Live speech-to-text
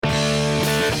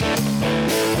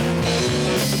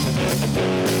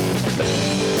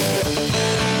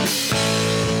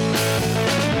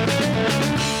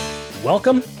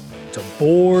Welcome to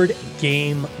Board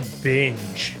Game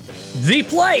Binge, the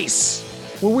place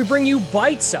where we bring you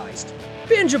bite-sized,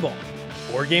 bingeable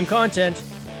board game content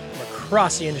from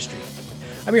across the industry.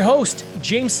 I'm your host,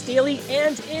 James Staley,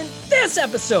 and in this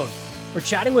episode, we're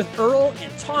chatting with Earl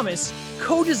and Thomas,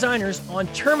 co-designers on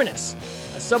Terminus,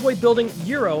 a subway building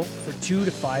Euro for 2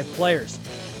 to 5 players.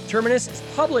 Terminus is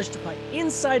published by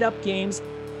Inside Up Games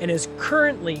and is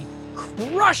currently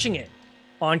crushing it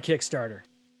on Kickstarter.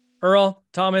 Earl,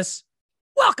 Thomas,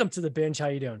 welcome to the binge. How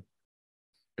you doing?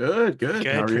 Good.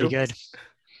 How are pretty you? good.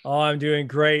 Oh, I'm doing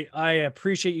great. I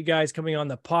appreciate you guys coming on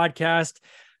the podcast.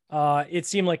 It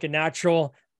seemed like a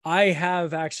natural. I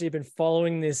have actually been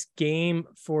following this game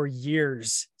for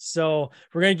years. So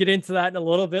we're going to get into that in a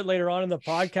little bit later on in the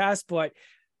podcast. But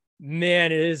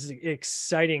man, it is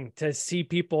exciting to see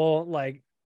people like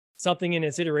something in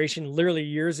its iteration literally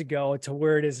years ago to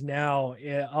where it is now.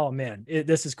 Oh man,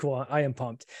 this is cool. I am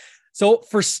pumped. So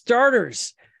for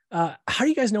starters, how do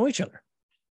you guys know each other?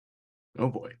 Oh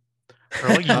boy.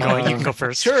 Earl, you can go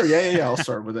first. Sure. Yeah. I'll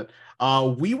start with it.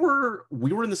 We were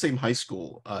in the same high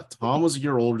school. Tom was a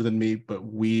year older than me, but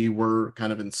we were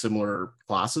kind of in similar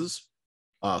classes,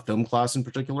 film class in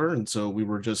particular. And so we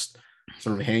were just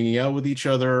sort of hanging out with each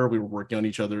other. We were working on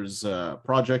each other's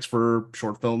projects for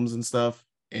short films and stuff.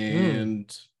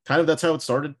 And kind of that's how it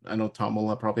started. I know Tom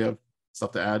will probably have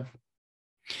stuff to add.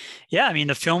 Yeah, I mean,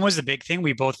 the film was the big thing.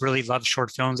 We both really loved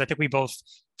short films. I think we both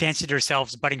fancied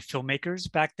ourselves budding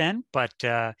filmmakers back then, but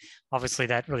obviously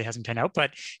that really hasn't turned out.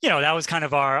 But that was kind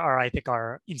of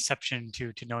our inception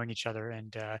to knowing each other.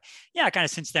 And kind of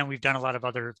since then we've done a lot of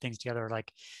other things together,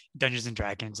 like Dungeons and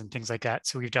Dragons and things like that.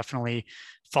 So we've definitely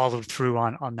followed through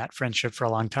on that friendship for a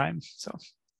long time. So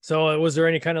was there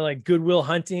any kind of like Goodwill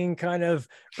Hunting kind of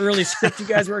early script you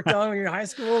guys worked on when you were in high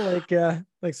school,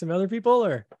 like some other people,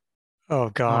 or? Oh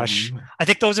gosh, I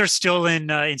think those are still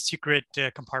in secret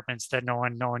compartments that no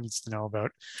one needs to know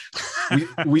about.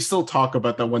 we still talk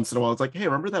about that once in a while. It's like, hey,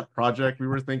 remember that project we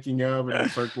were thinking of, and we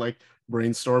start like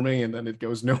brainstorming, and then it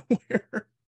goes nowhere.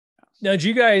 Now, did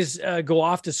you guys go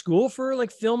off to school for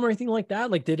like film or anything like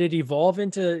that? Like, did it evolve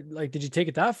into like, did you take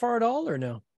it that far at all, or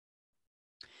no?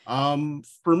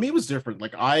 For me, it was different.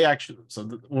 Like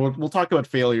we'll talk about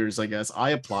failures, I guess.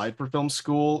 I applied for film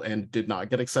school and did not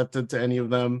get accepted to any of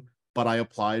them, but I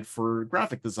applied for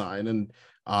graphic design and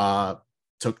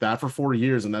took that for 4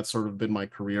 years. And that's sort of been my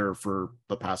career for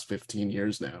the past 15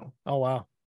 years now. Oh, wow.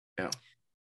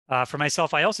 Yeah. For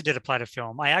myself, I also did apply to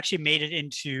film. I actually made it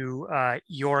into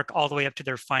York all the way up to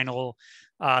their final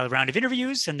round of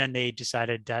interviews, and then they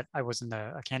decided that I wasn't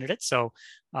a candidate. So,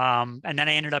 and then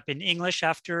I ended up in English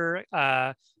after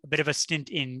a bit of a stint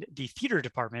in the theater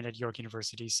department at York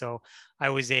University. So I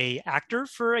was a actor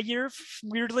for a year,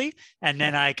 weirdly, and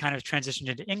then I kind of transitioned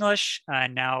into English.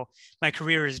 And now my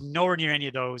career is nowhere near any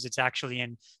of those. It's actually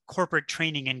in corporate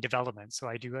training and development. So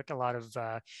I do like a lot of,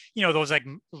 those like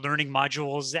learning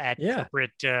modules at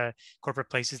corporate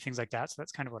places, things like that. So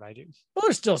that's kind of what I do. Well,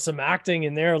 there's still some acting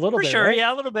in there a little bit. For sure. Right?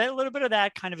 Yeah, a little bit of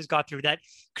that kind of has got through that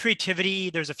creativity.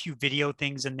 There's a few video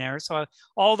things in there. So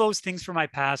all those things from my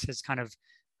past has kind of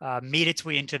made its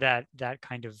way into that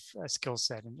kind of skill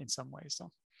set in some ways.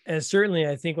 So. And certainly,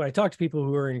 I think when I talk to people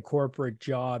who are in corporate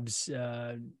jobs,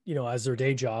 as their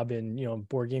day job, and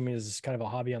board gaming is kind of a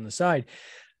hobby on the side,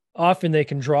 often they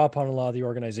can draw upon a lot of the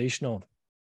organizational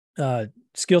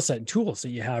skill set and tools that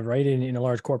you have, right? In a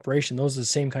large corporation, those are the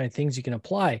same kind of things you can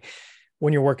apply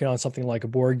when you're working on something like a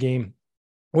board game,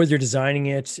 whether you're designing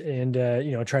it and,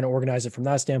 trying to organize it from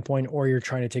that standpoint, or you're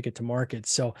trying to take it to market.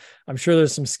 So I'm sure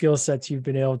there's some skill sets you've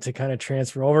been able to kind of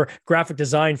transfer over. Graphic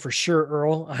design for sure,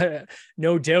 Earl,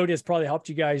 no doubt has probably helped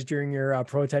you guys during your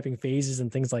prototyping phases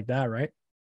and things like that, right?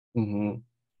 Mm-hmm.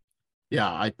 Yeah,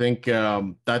 I think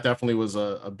that definitely was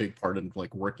a big part of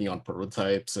like working on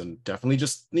prototypes and definitely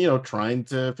just, trying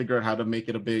to figure out how to make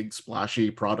it a big splashy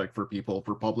product for people,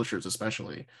 for publishers,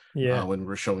 especially when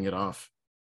we're showing it off.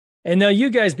 And now you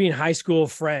guys being high school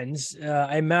friends,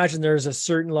 I imagine there's a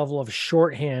certain level of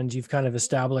shorthand you've kind of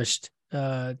established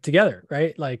together,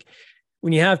 right? Like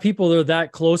when you have people that are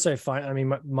that close,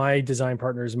 my design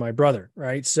partner is my brother,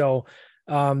 right? So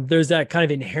there's that kind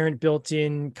of inherent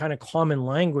built-in kind of common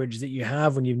language that you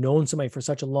have when you've known somebody for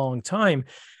such a long time,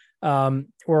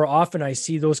 where often I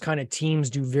see those kind of teams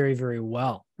do very, very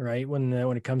well, right? When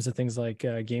it comes to things like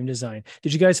game design.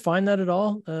 Did you guys find that at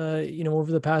all,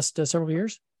 over the past several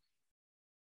years?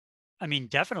 I mean,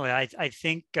 definitely. I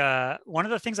think one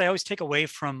of the things I always take away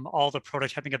from all the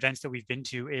prototyping events that we've been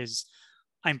to is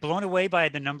I'm blown away by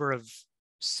the number of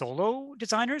solo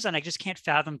designers, and I just can't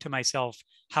fathom to myself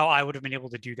how I would have been able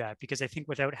to do that, because I think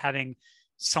without having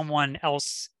someone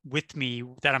else with me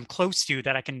that I'm close to,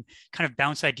 that I can kind of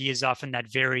bounce ideas off in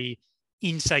that very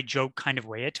inside joke kind of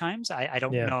way at times. I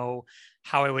don't Yeah. know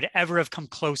how I would ever have come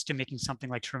close to making something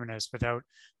like Terminus without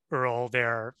Earl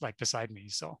there, like beside me.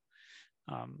 So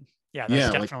yeah, that's Yeah,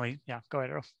 like definitely, yeah, go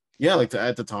ahead, Earl. yeah, like to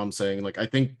add to Tom saying, like I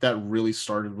think that really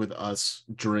started with us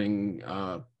during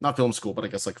not film school, but I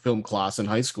guess like film class in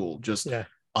high school, just Yeah.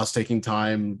 us taking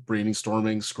time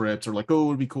brainstorming scripts or like, oh, it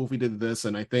would be cool if we did this.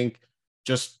 And I think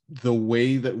just the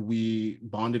way that we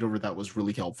bonded over that was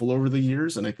really helpful over the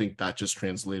years. And I think that just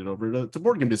translated over to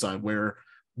board game design, where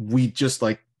we just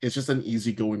like it's just an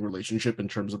easygoing relationship in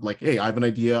terms of like, hey, I have an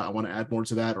idea, I want to add more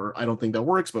to that, or I don't think that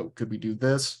works, but could we do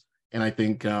this? And I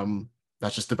think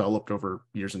that's just developed over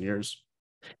years and years.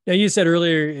 Now you said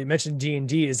earlier, you mentioned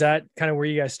D&D. Is that kind of where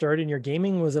you guys started in your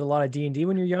gaming? Was it a lot of D&D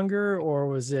when you're younger, or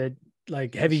was it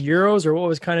like heavy Euros, or what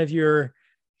was kind of your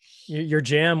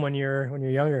jam when you're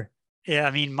younger? Yeah,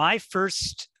 I mean, my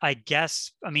first, I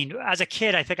guess, I mean, as a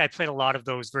kid, I think I played a lot of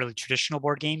those really traditional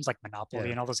board games like Monopoly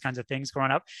Yeah. and all those kinds of things growing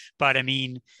up. But I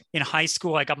mean, in high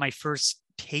school, I got my first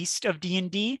taste of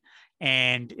D&D,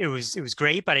 and it was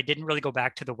great, but I didn't really go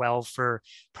back to the well for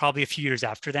probably a few years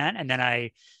after that. And then I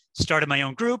started my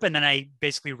own group, and then I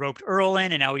basically roped Earl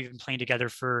in, and now we've been playing together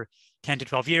for 10 to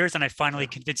 12 years. And I finally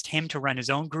convinced him to run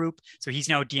his own group. So he's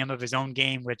now a DM of his own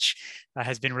game, which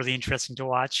has been really interesting to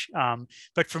watch.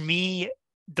 But for me,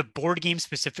 the board game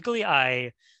specifically,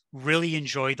 I really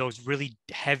enjoy those really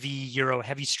heavy Euro,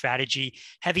 heavy strategy,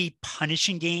 heavy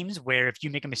punishing games where if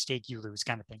you make a mistake, you lose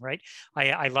kind of thing, right?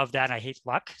 I love that. And I hate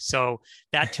luck. So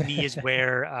that to me is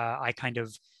where I kind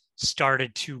of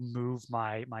started to move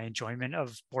my enjoyment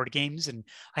of board games. And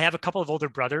I have a couple of older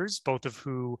brothers, both of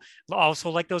who also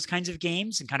like those kinds of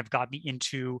games and kind of got me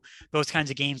into those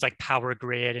kinds of games like Power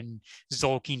Grid and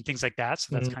Zolkin, things like that.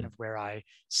 So that's kind of where I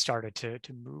started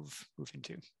to move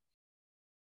into.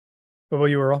 What about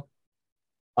you, Earl?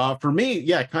 For me,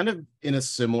 yeah, kind of in a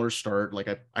similar start. Like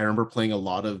I remember playing a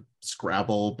lot of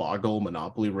Scrabble, Boggle,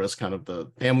 Monopoly, Risk, kind of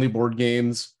the family board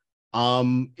games.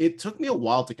 It took me a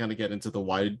while to kind of get into the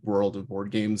wide world of board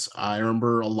games. I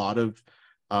remember a lot of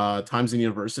times in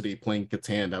university playing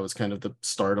Catan. That was kind of the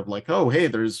start of like, oh, hey,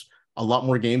 there's a lot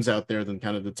more games out there than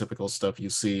kind of the typical stuff you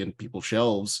see in people's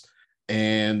shelves.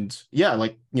 And yeah,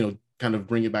 like, kind of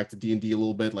bring it back to D&D a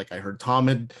little bit. Like I heard Tom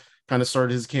had kind of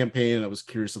started his campaign, and I was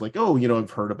curious like, oh,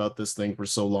 I've heard about this thing for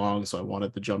so long, so I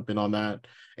wanted to jump in on that.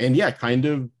 And yeah, kind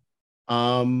of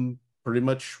pretty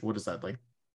much, what is that, like,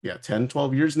 yeah,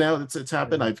 10-12 years now it's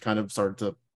happened. Yeah. I've kind of started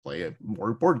to play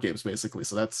more board games basically,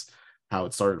 so that's how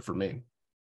it started for me.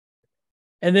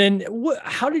 And then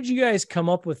how did you guys come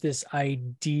up with this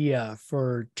idea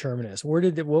for Terminus? What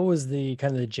was the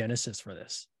kind of the genesis for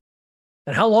this?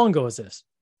 And how long ago was this?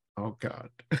 Oh God.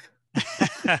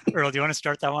 Earl, do you want to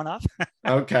start that one off?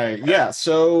 Okay, yeah.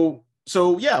 So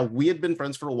yeah, we had been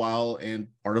friends for a while, and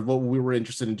part of what we were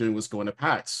interested in doing was going to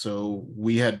PAX. So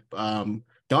we had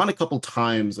gone a couple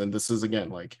times, and this is again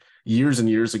like years and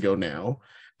years ago now.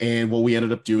 And what we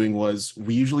ended up doing was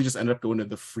we usually just ended up going to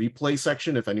the free play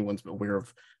section. If anyone's aware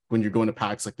of when you're going to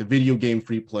PAX, like the video game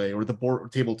free play or the board or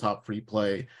tabletop free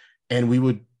play, and we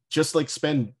would just like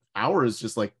spend hours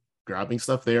just like grabbing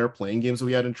stuff there, playing games that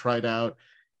we hadn't tried out.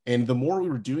 And the more we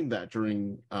were doing that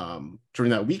during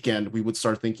that weekend, we would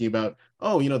start thinking about,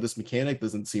 oh, this mechanic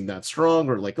doesn't seem that strong,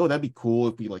 or like, oh, that'd be cool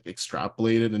if we like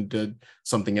extrapolated and did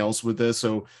something else with this.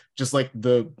 So just like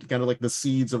the kind of like the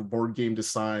seeds of board game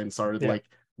design started like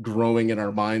growing in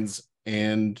our minds.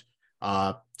 And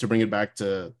to bring it back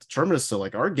to Terminus, to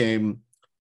like our game,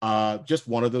 just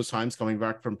one of those times coming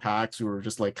back from PAX, we were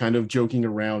just like kind of joking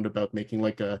around about making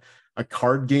like a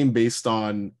card game based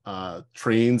on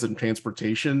trains and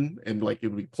transportation, and like it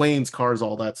would be planes, cars,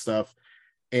 all that stuff.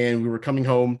 And we were coming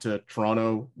home to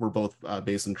Toronto. We're both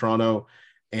based in Toronto,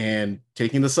 and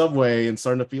taking the subway and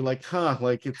starting to feel like,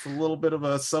 like it's a little bit of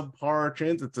a subpar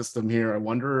transit system here. I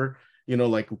wonder,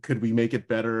 like, could we make it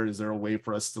better? Is there a way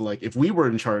for us to, like, if we were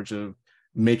in charge of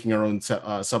making our own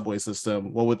subway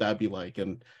system, what would that be like?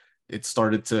 And it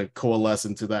started to coalesce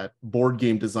into that board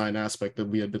game design aspect that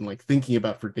we had been like thinking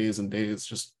about for days and days,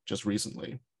 just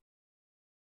recently.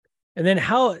 And then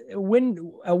at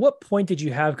what point did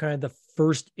you have kind of the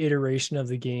first iteration of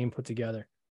the game put together?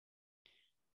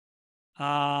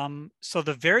 So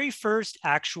the very first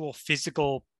actual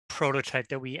physical prototype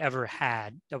that we ever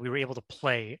had that we were able to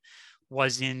play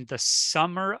was in the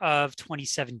summer of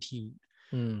 2017.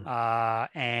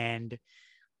 And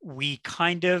we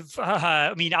kind of,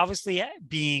 I mean, obviously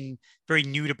being very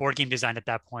new to board game design at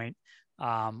that point,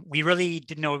 we really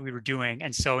didn't know what we were doing.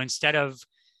 And so instead of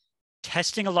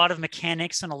testing a lot of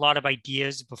mechanics and a lot of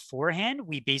ideas beforehand.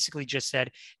 We basically just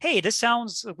said, hey, this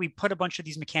sounds, we put a bunch of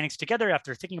these mechanics together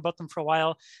after thinking about them for a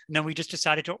while. And then we just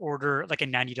decided to order like a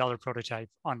 $90 prototype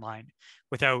online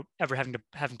without ever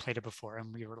having played it before.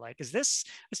 And we were like, is this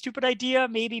a stupid idea?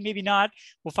 Maybe, maybe not.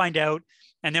 We'll find out.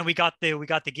 And then we got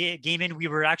the game in. We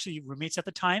were actually roommates at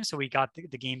the time. So we got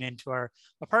the game into our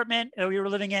apartment that we were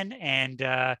living in,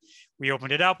 and we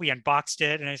opened it up, we unboxed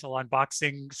it, a nice little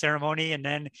unboxing ceremony. And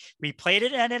then we played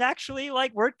it, and it actually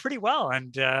like worked pretty well.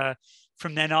 And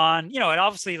from then on, it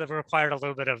obviously required a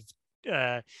little bit of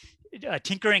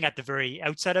tinkering at the very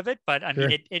outset of it, but I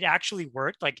mean, it actually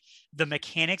worked. Like some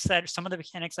of the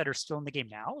mechanics that are still in the game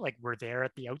now, like were there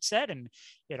at the outset, and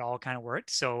it all kind of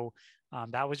worked. So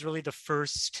that was really the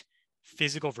first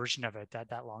physical version of it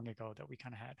that long ago that we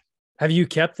kind of had. Have you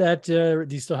kept that? Do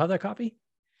you still have that copy?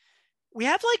 We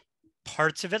have like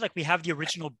parts of it. Like we have the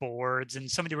original boards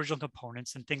and some of the original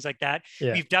components and things like that.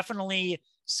 Yeah. We've definitely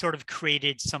sort of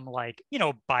created some like,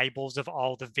 Bibles of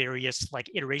all the various like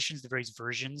iterations, the various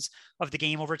versions of the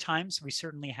game over time. So we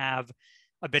certainly have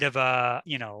a bit of a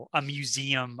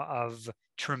museum of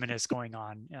Terminus going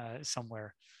on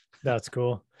somewhere. That's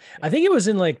cool. I think it was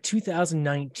in like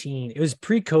 2019. It was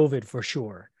pre-COVID for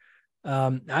sure.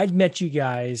 I'd met you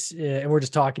guys, and we're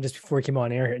just talking just before we came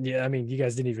on air. I mean, you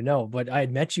guys didn't even know, but I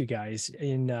had met you guys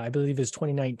in, I believe it was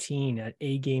 2019 at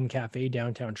A Game Cafe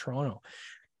downtown Toronto.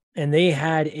 And they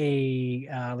had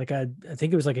I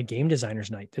think it was like a game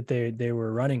designers night that they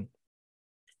were running.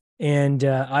 And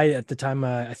at the time,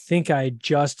 I think I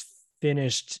just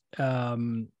finished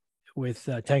with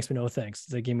Thanks But No Thanks,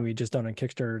 the game we just done on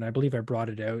Kickstarter. And I believe I brought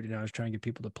it out and I was trying to get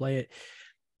people to play it.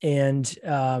 And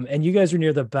you guys were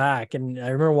near the back, and I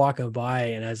remember walking by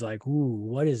and I was like, ooh,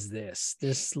 what is this?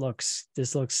 This looks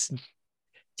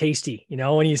tasty.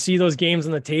 When you see those games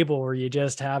on the table where you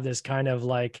just have this kind of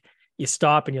like, you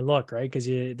stop and you look, right? Because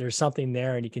there's something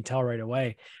there and you can tell right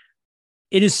away.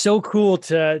 It is so cool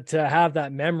to have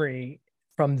that memory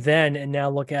from then and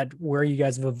now look at where you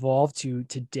guys have evolved to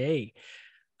today.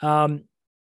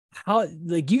 How,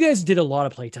 like, you guys did a lot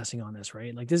of play testing on this,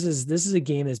 right? Like this is a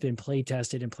game that's been play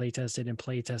tested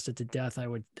to death. I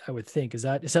would think. Is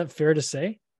that fair to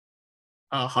say?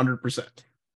 100%.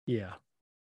 Yeah,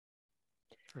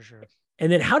 for sure.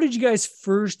 And then how did you guys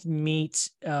first meet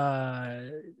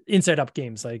Inside Up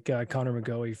Games, like Connor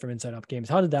McGoey from Inside Up Games?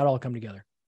 How did that all come together?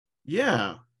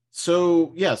 Yeah.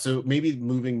 So maybe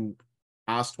moving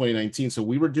past 2019. So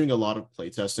we were doing a lot of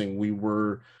play testing. We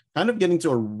were kind of getting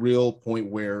to a real point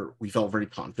where we felt very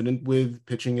confident with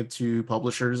pitching it to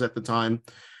publishers at the time.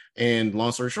 And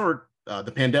long story short,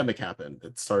 the pandemic happened.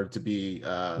 It started to be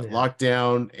locked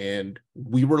down, and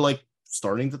we were like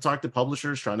starting to talk to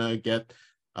publishers, trying to get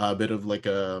a bit of like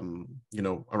a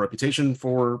reputation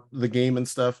for the game and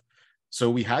stuff. So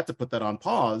we had to put that on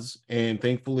pause. And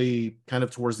thankfully, kind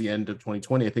of towards the end of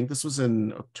 2020, I think this was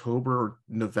in October or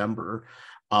November,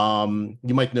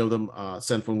 you might know them,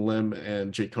 Senfung Lim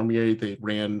and Jake Cormier. They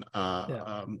ran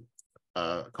a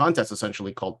contest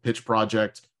essentially called Pitch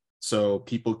Project. So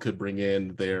people could bring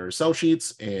in their sell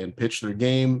sheets and pitch their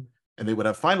game, and they would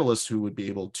have finalists who would be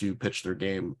able to pitch their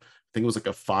game. I think it was like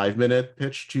a 5-minute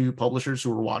pitch to publishers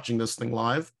who were watching this thing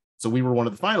live. So we were one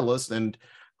of the finalists, and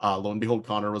lo and behold,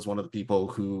 Connor was one of the people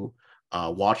who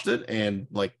watched it, and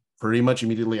like pretty much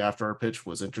immediately after our pitch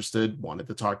was interested, wanted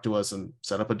to talk to us and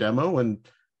set up a demo, and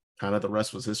kind of the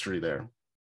rest was history there.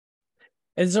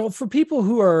 And so for people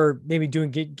who are maybe doing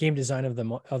game design on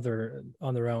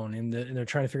their own, and they're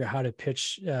trying to figure out how to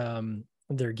pitch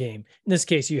their game. In this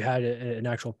case, you had an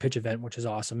actual pitch event, which is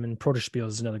awesome. And Protospiel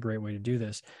is another great way to do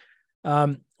this.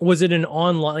 Was it an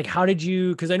online, like, how did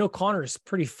you, because I know Connor's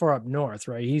pretty far up north,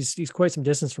 right? He's quite some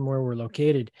distance from where we're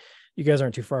located. You guys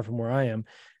aren't too far from where I am.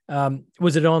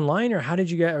 Was it online, or how did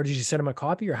you guys, or did you send him a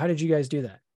copy, or how did you guys do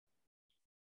that?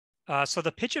 So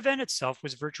the pitch event itself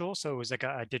was virtual. So it was like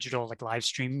a digital, like live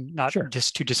stream, not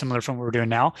just too dissimilar from what we're doing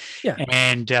now. Yeah.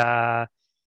 And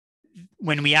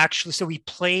when we actually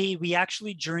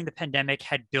during the pandemic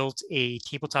had built a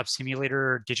tabletop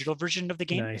simulator digital version of the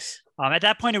game. Nice. At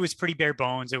that point, it was pretty bare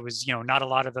bones. It was, not a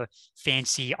lot of the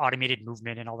fancy automated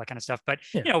movement and all that kind of stuff. But,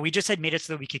 we just had made it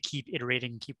so that we could keep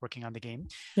iterating and keep working on the game.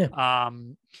 Yeah.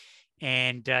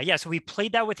 So we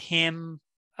played that with him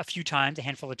a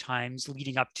handful of times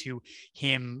leading up to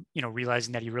him,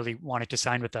 realizing that he really wanted to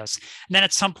sign with us. And then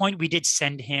at some point we did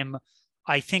send him,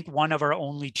 I think, one of our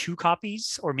only 2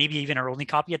 copies, or maybe even our only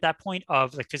copy at that point,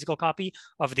 of the physical copy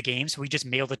of the game. So we just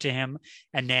mailed it to him,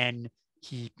 and then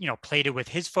he, played it with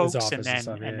his folks, and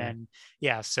then,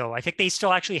 so I think they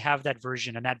still actually have that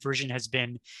version, and that version has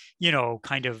been,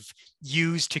 kind of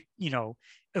used to,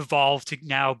 evolved to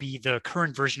now be the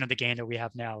current version of the game that we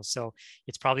have now. So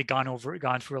it's probably gone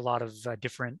through a lot of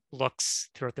different looks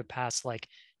throughout the past like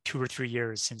 2 or 3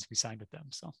 years since we signed with them.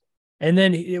 So. And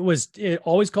then it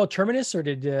always called Terminus, or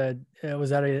was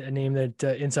that a name that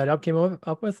Inside Up came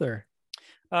up with, or?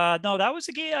 No, that was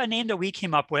a name that we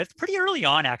came up with pretty early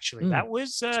on, actually. That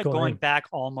was cool going name. back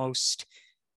almost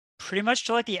pretty much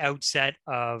to like the outset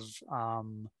of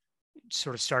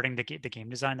sort of starting the game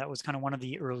design. That was kind of one of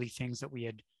the early things that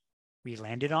we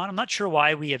landed on. I'm not sure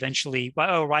why we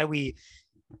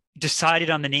decided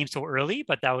on the name so early,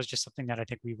 but that was just something that I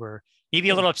think we were maybe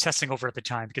a little obsessing over at the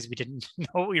time because we didn't know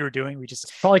what we were doing. We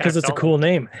just probably because it's a cool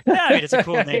name. Yeah, I mean, it's a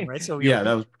cool name, right? So that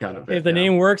was kind of it. If the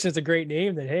name works, it's a great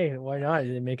name. Then hey, why not?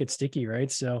 They make it sticky, right?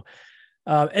 So,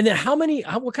 and then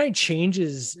what kind of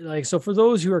changes? Like, so for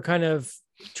those who are kind of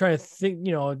trying to think,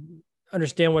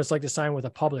 understand what it's like to sign with a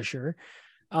publisher.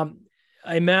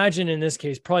 I imagine in this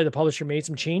case, probably the publisher made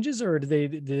some changes, or did they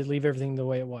leave everything the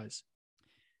way it was?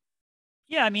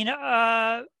 Yeah, I mean,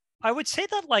 I would say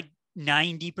that like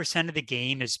 90% of the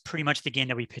game is pretty much the game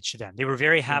that we pitched to them. They were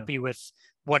very happy with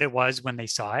what it was when they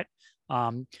saw it.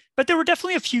 But there were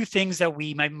definitely a few things that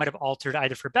we might have altered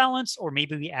either for balance, or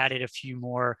maybe we added a few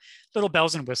more little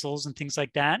bells and whistles and things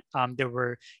like that. There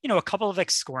were, a couple of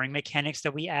like scoring mechanics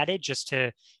that we added just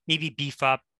to maybe beef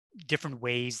up different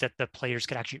ways that the players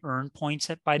could actually earn points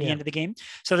by the end of the game.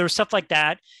 So there was stuff like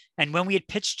that. And when we had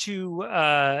pitched to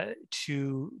them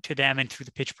and through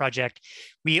the pitch project,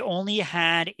 we only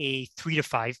had a 3 to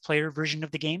 5 player version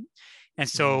of the game. And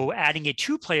so adding a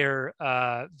 2-player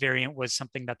variant was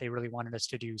something that they really wanted us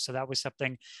to do. So that was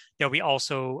something that we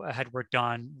also had worked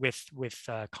on with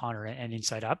Connor and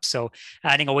Inside Up. So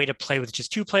adding a way to play with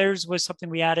just 2 players was something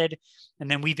we added. And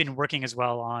then we've been working as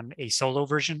well on a solo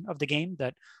version of the game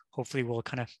that hopefully will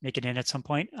kind of make it in at some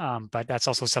point. But that's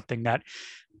also something that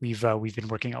we've been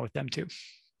working on with them too.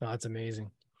 Oh, that's amazing.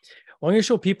 Well, I'm going to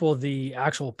show people the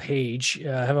actual page.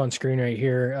 I have it on screen right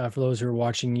here for those who are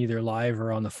watching either live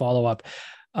or on the follow-up.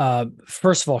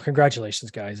 First of all,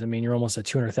 congratulations, guys. I mean, you're almost at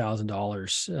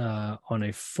 $200,000 on a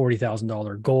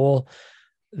 $40,000 goal.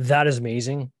 That is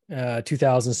amazing.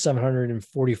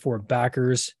 2,744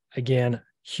 backers. Again,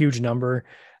 huge number.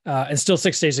 And still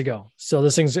 6 days to go. So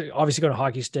this thing's obviously going to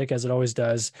hockey stick as it always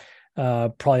does.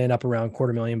 Probably end up around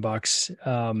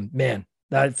 $250,000. Man,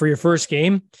 that for your first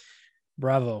game,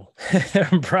 bravo.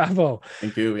 Bravo.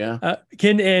 Thank you. Yeah.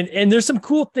 And there's some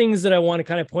cool things that I want to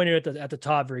kind of point out at the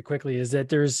top very quickly is that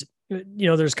there's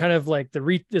kind of like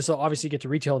this will obviously get to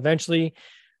retail eventually.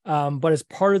 But as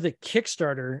part of the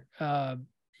Kickstarter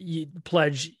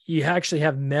pledge, you actually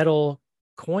have metal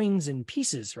coins and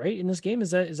pieces, right? In this game.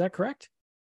 Is that correct?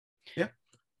 Yeah.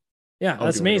 Yeah.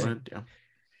 That's amazing. Yeah.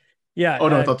 Yeah. Oh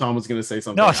no, I thought Tom was going to say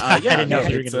something. No, I didn't know.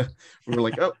 We were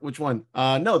like, oh, which one?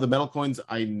 No, the metal coins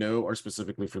I know are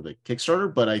specifically for the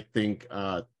Kickstarter, but I think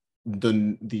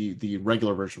the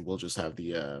regular version will just have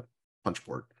the punch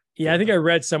board. Yeah, I think I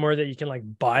read somewhere that you can like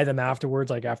buy them afterwards,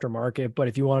 like aftermarket. But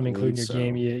if you want them included in your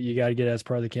game, you got to get it as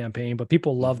part of the campaign. But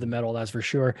people love the metal, that's for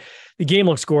sure. The game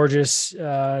looks gorgeous.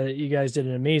 You guys did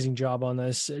an amazing job on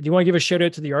this. Do you want to give a shout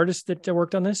out to the artist that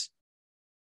worked on this?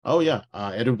 Oh yeah,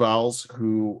 Edu Bowles,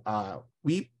 who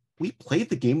we played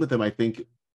the game with him, I think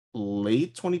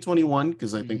late 2021,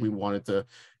 because I think we wanted to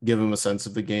give him a sense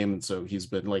of the game, and so he's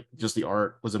been like, just the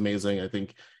art was amazing. I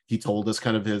think he told us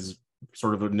kind of his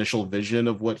sort of initial vision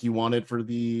of what he wanted for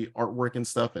the artwork and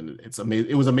stuff, and it's amazing.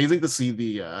 It was amazing to see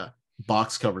the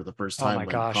box cover the first time when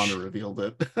Connor revealed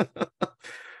it.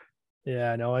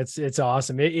 Yeah, no, it's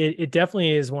awesome. It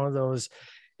definitely is one of those,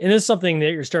 and it's something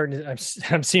that you're starting to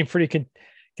I'm seeing pretty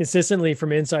consistently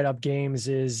from Inside Up Games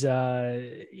is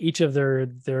each of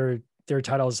their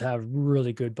titles have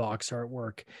really good box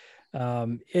artwork,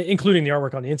 including the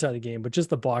artwork on the inside of the game, but just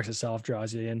the box itself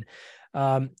draws you in.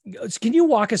 Can you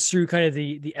walk us through kind of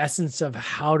the essence of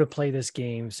how to play this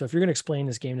game? So if you're going to explain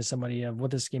this game to somebody of what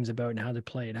this game's about and how to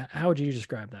play it, how would you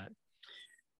describe that?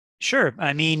 Sure.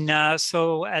 I mean,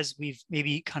 so as we've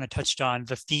maybe kind of touched on,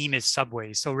 the theme is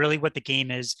subways. So really what the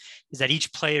game is that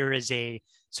each player is a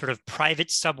sort of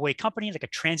private subway company, like a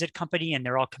transit company, and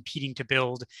they're all competing to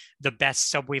build the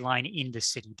best subway line in the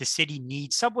city. The city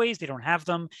needs subways, they don't have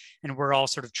them, and we're all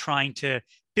sort of trying to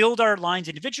build our lines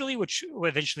individually, which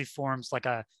eventually forms like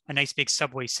a nice big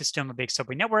subway system, a big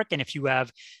subway network. And if you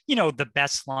have, the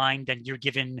best line, then you're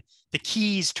given the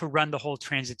keys to run the whole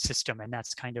transit system. And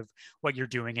that's kind of what you're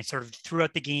doing. And sort of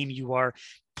throughout the game, you are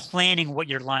planning what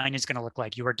your line is going to look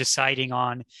like. You are deciding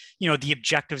on, the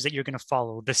objectives that you're going to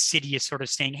follow. The city is sort of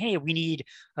saying, hey, we need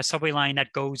a subway line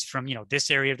that goes from,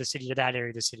 this area of the city to that area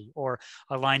of the city, or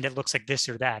a line that looks like this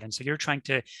or that. And so you're trying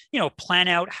to, plan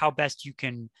out how best you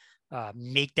can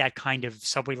make that kind of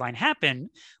subway line happen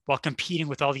while competing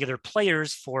with all the other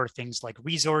players for things like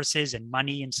resources and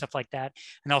money and stuff like that.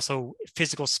 And also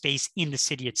physical space in the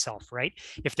city itself, right?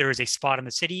 If there is a spot in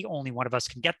the city, only one of us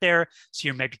can get there. So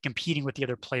you might be competing with the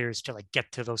other players to get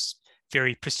to those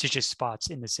very prestigious spots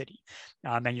in the city.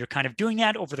 And you're kind of doing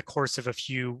that over the course of a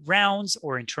few rounds,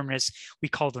 or in Terminus, we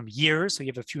call them years. So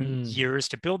you have a few years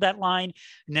to build that line.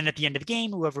 And then at the end of the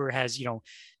game, whoever has,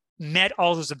 met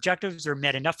all those objectives or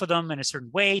met enough of them in a certain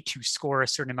way to score a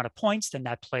certain amount of points, then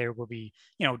that player will be,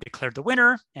 declared the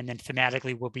winner. And then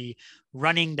thematically will be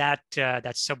running that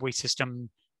subway system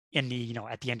in the,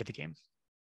 at the end of the game.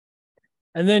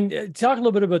 And then talk a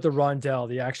little bit about the rondel,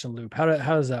 the action loop. How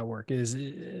does that work? It's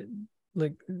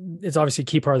obviously a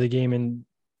key part of the game. And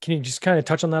can you just kind of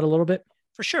touch on that a little bit?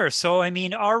 For sure. So,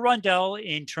 our rondel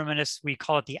in Terminus, we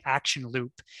call it the action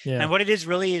loop. Yeah. And what it is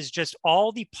really is just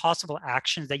all the possible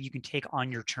actions that you can take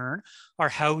on your turn are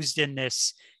housed in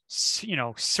this,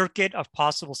 circuit of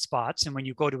possible spots. And when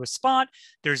you go to a spot,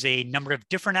 there's a number of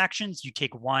different actions. You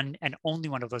take one and only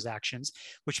one of those actions,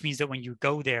 which means that when you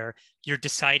go there, you're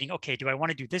deciding, okay, do I want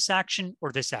to do this action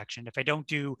or this action? If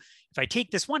I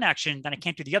take this one action, then I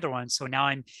can't do the other one. So now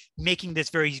I'm making this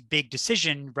very big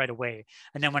decision right away.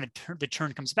 And then when the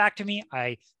turn comes back to me,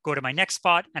 I go to my next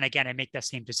spot. And again, I make that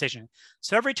same decision.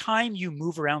 So every time you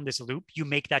move around this loop, you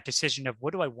make that decision of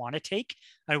what do I want to take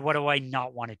and what do I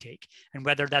not want to take? And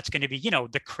whether that's going to be,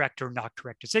 the correct or not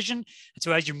correct decision. And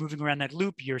so as you're moving around that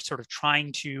loop, you're sort of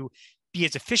trying to be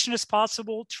as efficient as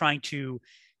possible, trying to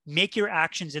make your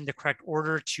actions in the correct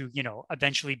order to,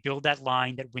 eventually build that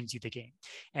line that wins you the game.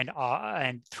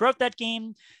 And throughout that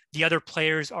game, the other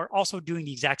players are also doing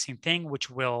the exact same thing, which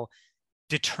will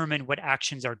determine what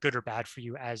actions are good or bad for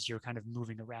you as you're kind of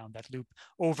moving around that loop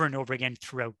over and over again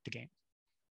throughout the game.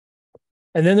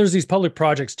 And then there's these public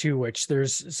projects too, which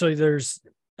there's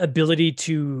ability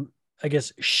to, I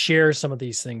guess, share some of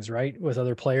these things, right, with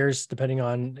other players, depending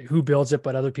on who builds it,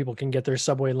 but other people can get their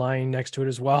subway line next to it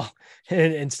as well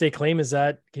and stake claim.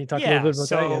 Can you talk a little bit about that?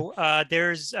 So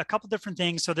there's a couple different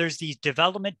things. So there's these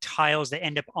development tiles that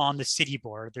end up on the city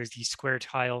board. There's these square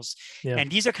tiles. Yeah.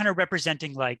 And these are kind of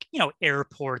representing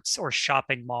airports or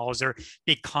shopping malls or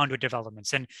big condo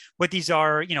developments. And what these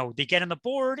are, they get on the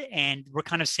board and we're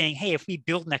kind of saying, hey, if we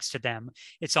build next to them,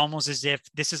 it's almost as if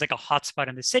this is like a hotspot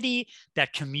in the city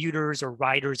that commuters or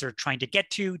riders are trying to get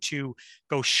to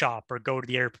go shop or go to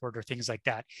the airport or things like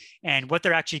that. And what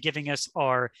they're actually giving us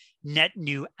are net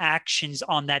new actions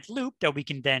on that loop that we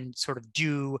can then sort of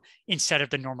do instead of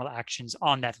the normal actions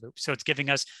on that loop. So it's giving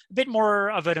us a bit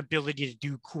more of an ability to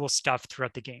do cool stuff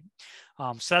throughout the game.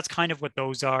 So that's kind of what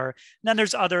those are. And then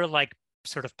there's other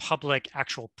sort of public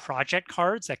actual project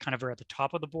cards that kind of are at the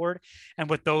top of the board. And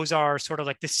what those are sort of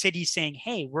like the city saying,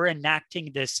 hey, we're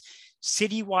enacting this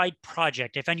citywide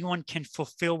project. If anyone can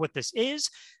fulfill what this is,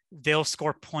 they'll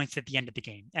score points at the end of the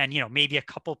game. And, maybe a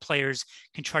couple players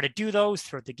can try to do those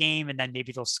throughout the game. And then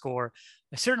maybe they'll score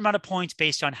a certain amount of points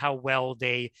based on how well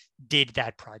they did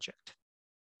that project.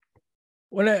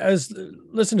 When I was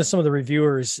listening to some of the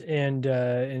reviewers and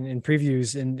in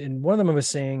previews, and one of them was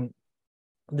saying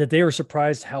that they were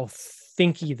surprised how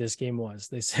thinky this game was.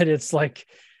 They said it's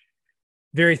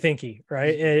very thinky,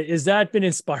 right? Is that been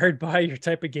inspired by your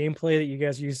type of gameplay that you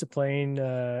guys are used to playing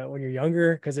when you're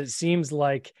younger? Because it seems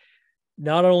like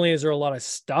not only is there a lot of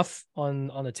stuff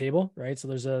on the table, right? So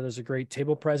there's a great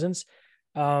table presence,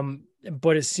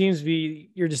 but it seems to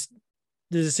be the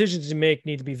decisions you make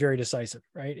need to be very decisive,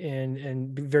 right?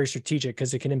 And be very strategic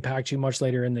because it can impact you much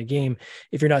later in the game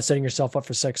if you're not setting yourself up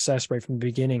for success right from the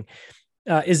beginning.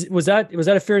 Was that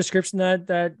a fair description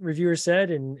that reviewer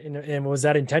said, and was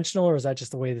that intentional, or was that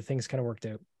just the way that things kind of worked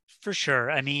out? For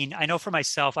sure. I know for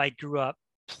myself, I grew up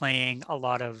playing a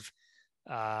lot of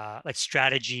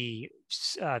strategy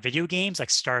video games like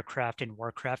StarCraft and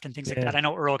Warcraft and things like that. I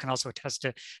know Earl can also attest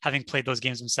to having played those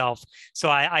games himself. So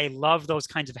I love those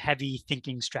kinds of heavy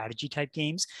thinking strategy type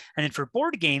games. And then for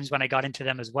board games, when I got into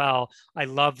them as well, I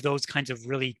love those kinds of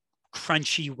really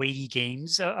crunchy, weighty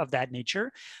games of that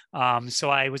nature. So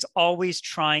I was always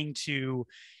trying to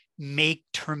make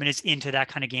Terminus into that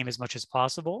kind of game as much as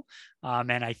possible.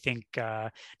 And I think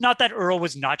not that Earl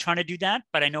was not trying to do that,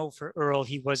 but I know for Earl,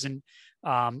 he wasn't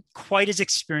quite as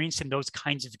experienced in those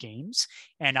kinds of games.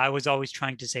 And I was always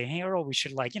trying to say, hey, Earl, we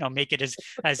should make it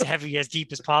as heavy, as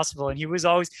deep as possible. And he was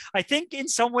always, I think in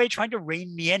some way, trying to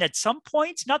rein me in at some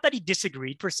points. Not that he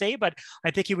disagreed per se, but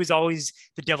I think he was always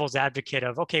the devil's advocate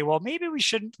of, okay, well, maybe we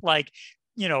shouldn't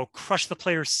crush the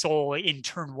player's soul in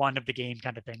turn one of the game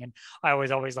kind of thing. And I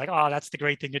was always like, oh, that's the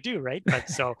great thing to do. Right. But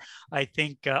so I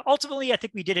think ultimately, I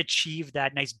think we did achieve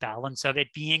that nice balance of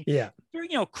it being,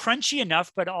 crunchy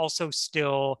enough, but also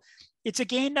still, it's a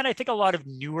game that I think a lot of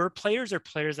newer players or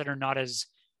players that are not as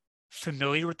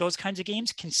familiar with those kinds of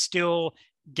games can still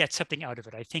get something out of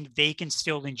it. I think they can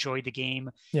still enjoy the game,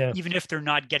 even if they're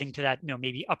not getting to that,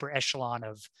 maybe upper echelon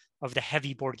of the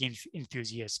heavy board game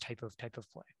enthusiast type of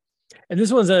play. And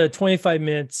this one's a 25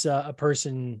 minutes a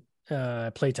person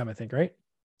playtime, I think, right?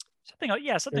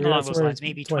 Something along those lines,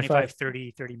 maybe 25,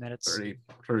 30 minutes.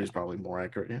 30 is probably more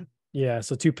accurate, yeah. Yeah,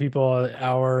 so 2 people, an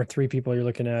hour, 3 people, you're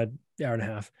looking at an hour and a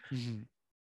half. Mm-hmm.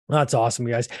 That's awesome,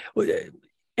 guys.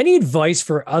 Any advice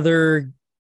for other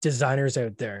designers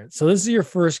out there? So this is your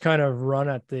first kind of run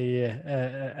at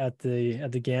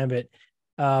the gambit.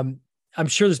 I'm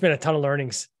sure there's been a ton of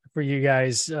learnings for you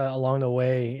guys along the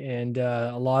way, and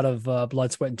a lot of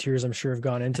blood, sweat, and tears, I'm sure, have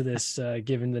gone into this,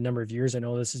 given the number of years I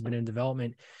know this has been in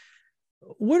development.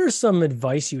 What are some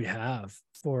advice you'd have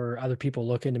for other people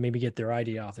looking to maybe get their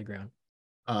idea off the ground?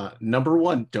 Number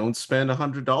one, don't spend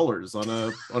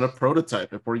 $100 on a prototype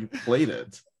before you played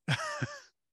it.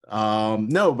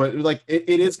 No, but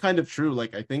it is kind of true.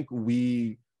 I think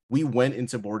we went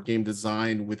into board game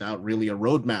design without really a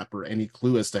roadmap or any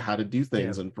clue as to how to do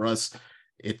things, and for us,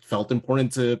 it felt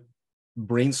important to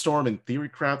brainstorm and theory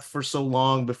craft for so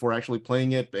long before actually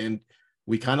playing it. And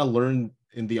we kind of learned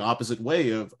in the opposite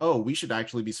way of, we should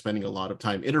actually be spending a lot of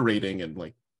time iterating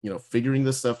and figuring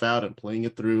this stuff out and playing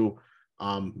it through.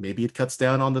 Maybe it cuts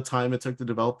down on the time it took to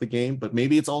develop the game, but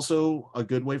maybe it's also a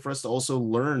good way for us to also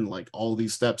learn all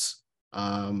these steps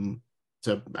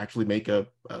to actually make a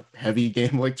heavy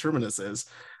game like Terminus is.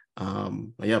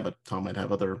 But Tom might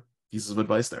have other pieces of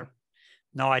advice there.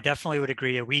 No, I definitely would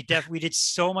agree. We did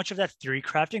so much of that theory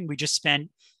crafting. We just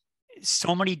spent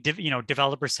so many,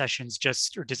 developer sessions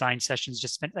or design sessions,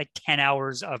 just spent 10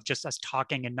 hours of just us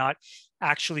talking and not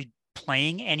actually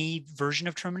playing any version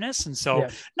of Terminus. And so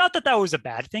not that was a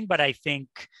bad thing, but I think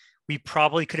we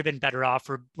probably could have been better off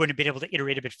or wouldn't have been able to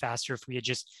iterate a bit faster if we had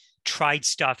just tried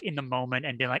stuff in the moment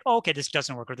and been like, oh, okay, this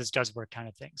doesn't work or this does work kind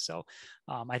of thing. So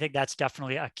I think that's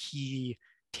definitely a key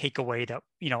takeaway that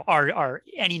our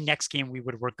any next game we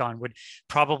would work on would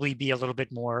probably be a little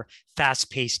bit more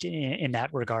fast-paced in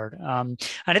that regard. And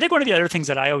I think one of the other things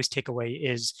that I always take away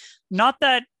is not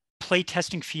that play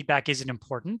testing feedback isn't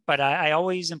important, but I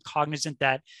always am cognizant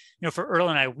that for Earl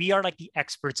and I, we are the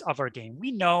experts of our game.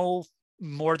 We know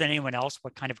more than anyone else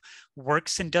what kind of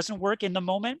works and doesn't work in the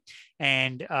moment,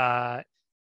 and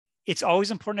it's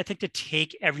always important, I think, to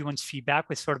take everyone's feedback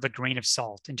with sort of a grain of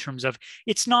salt in terms of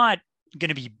it's not going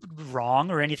to be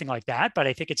wrong or anything like that. But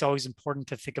I think it's always important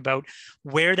to think about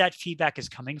where that feedback is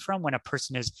coming from when a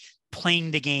person is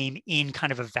playing the game in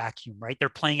kind of a vacuum, right? They're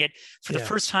playing it for the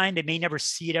first time. They may never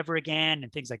see it ever again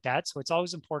and things like that. So it's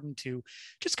always important to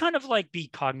just kind of be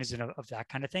cognizant of that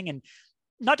kind of thing. And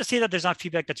not to say that there's not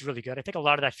feedback that's really good. I think a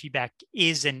lot of that feedback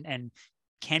is and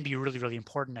can be really, really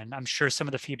important. And I'm sure some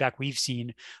of the feedback we've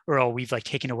seen, or we've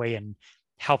taken away and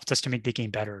helped us to make the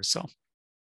game better. So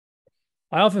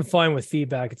I often find with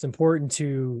feedback, it's important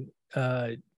to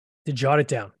jot it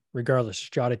down, regardless,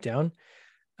 jot it down.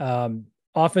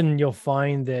 Often you'll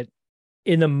find that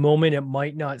in the moment, it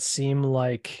might not seem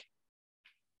like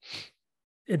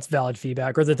it's valid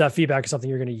feedback or that feedback is something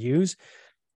you're going to use.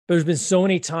 But there's been so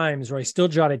many times where I still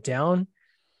jot it down.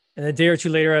 And a day or two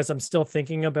later, as I'm still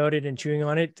thinking about it and chewing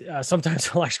on it,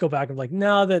 sometimes I'll actually go back and be like,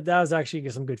 no, that was actually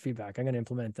some good feedback. I'm going to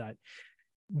implement that.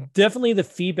 Definitely the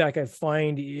feedback I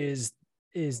find is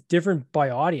different by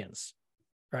audience,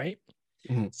 right?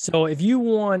 Mm-hmm. So if you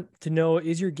want to know,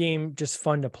 is your game just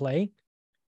fun to play?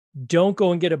 Don't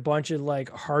go and get a bunch of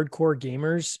hardcore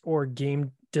gamers or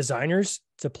game designers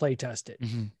to play test it,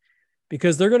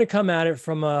 because they're going to come at it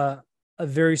from a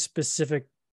very specific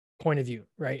point of view,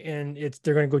 right? And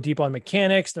they're going to go deep on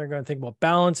mechanics. They're going to think about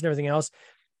balance and everything else.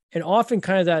 And often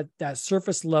kind of that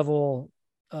surface level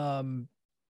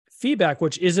feedback,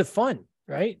 which is it fun?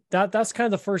 Right. That's kind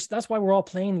of the first, that's why we're all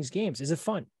playing these games. Is it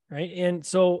fun? Right. And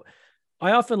so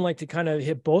I often like to kind of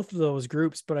hit both of those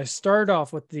groups, but I start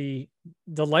off with the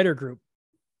lighter group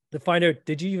to find out,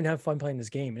 did you even have fun playing this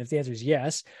game? And if the answer is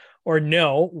yes or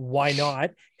no, why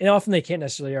not? And often they can't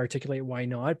necessarily articulate why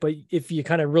not, but if you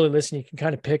kind of really listen, you can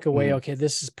kind of pick away, okay,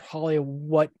 this is probably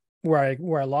where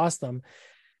I lost them.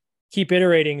 keep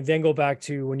iterating, then go back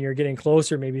to when you're getting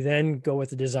closer, maybe then go with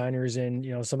the designers and,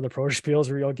 some of the pro spiels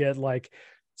where you'll get like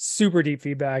super deep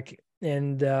feedback.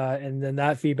 And then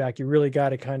that feedback, you really got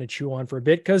to kind of chew on for a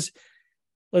bit. Cause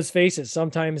let's face it,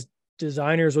 sometimes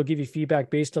designers will give you feedback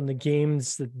based on the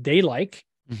games that they like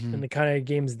and the kind of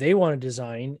games they want to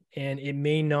design. And it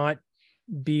may not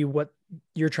be what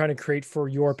you're trying to create for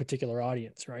your particular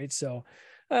audience. Right. So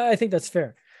I think that's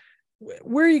fair.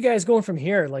 Where are you guys going from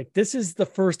here? Like, this is the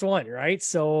first one, right?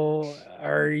 So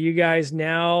are you guys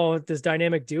now this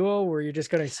dynamic duo where you're just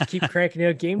going to keep cranking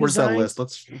out game Where's design? that list?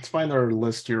 Let's find our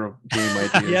list here of game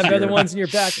ideas. You have other ones in your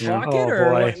back pocket,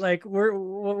 or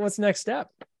boy. what's the next step?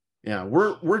 Yeah,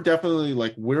 we're definitely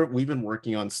like we've been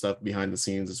working on stuff behind the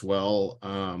scenes as well.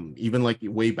 Even like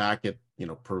way back at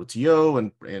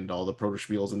ProTO and all the proto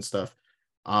spiels and stuff.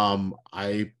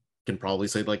 I can probably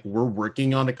say like we're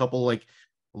working on a couple like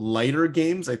lighter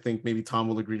games. I think maybe Tom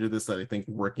will agree to this, that I think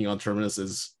working on Terminus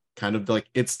is kind of like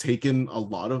it's taken a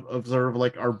lot of sort of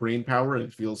like our brain power, and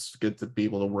it feels good to be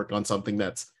able to work on something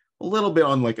that's a little bit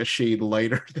on like a shade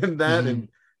lighter than that, and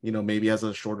maybe has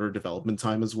a shorter development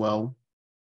time as well.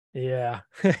 Yeah.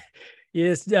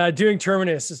 Yes. Doing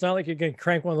Terminus, it's not like you're going to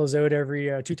crank one of those out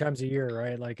every 2 times a year,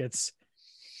 right? Like it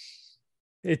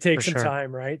takes some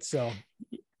time, right? So,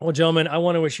 well, gentlemen, I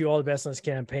want to wish you all the best on this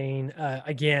campaign.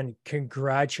 Again,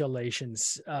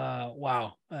 congratulations.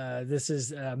 Wow. This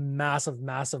is a massive,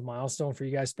 massive milestone for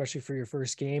you guys, especially for your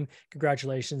first game.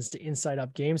 Congratulations to Inside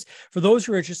Up Games. For those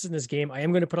who are interested in this game, I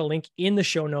am going to put a link in the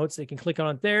show notes. They can click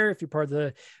on it there if you're part of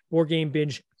the Board Game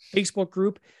Binge Facebook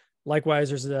group. Likewise,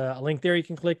 there's a link there you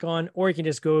can click on, or you can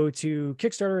just go to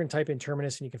Kickstarter and type in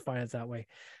Terminus and you can find it that way.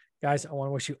 Guys, I want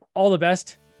to wish you all the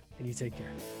best and you take care.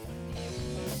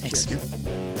 Thanks.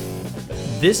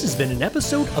 This has been an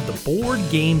episode of the Board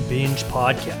Game Binge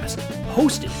podcast,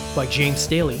 hosted by James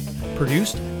Staley,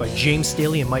 produced by James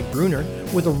Staley and Mike Bruner,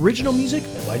 with original music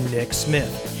by Nick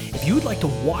Smith. If you would like to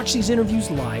watch these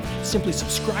interviews live, simply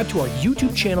subscribe to our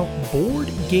YouTube channel, Board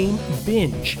Game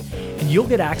Binge, and you'll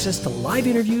get access to live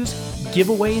interviews,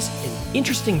 giveaways, and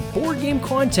interesting board game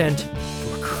content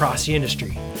from across the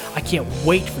industry. I can't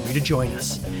wait for you to join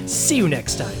us. See you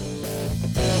next time.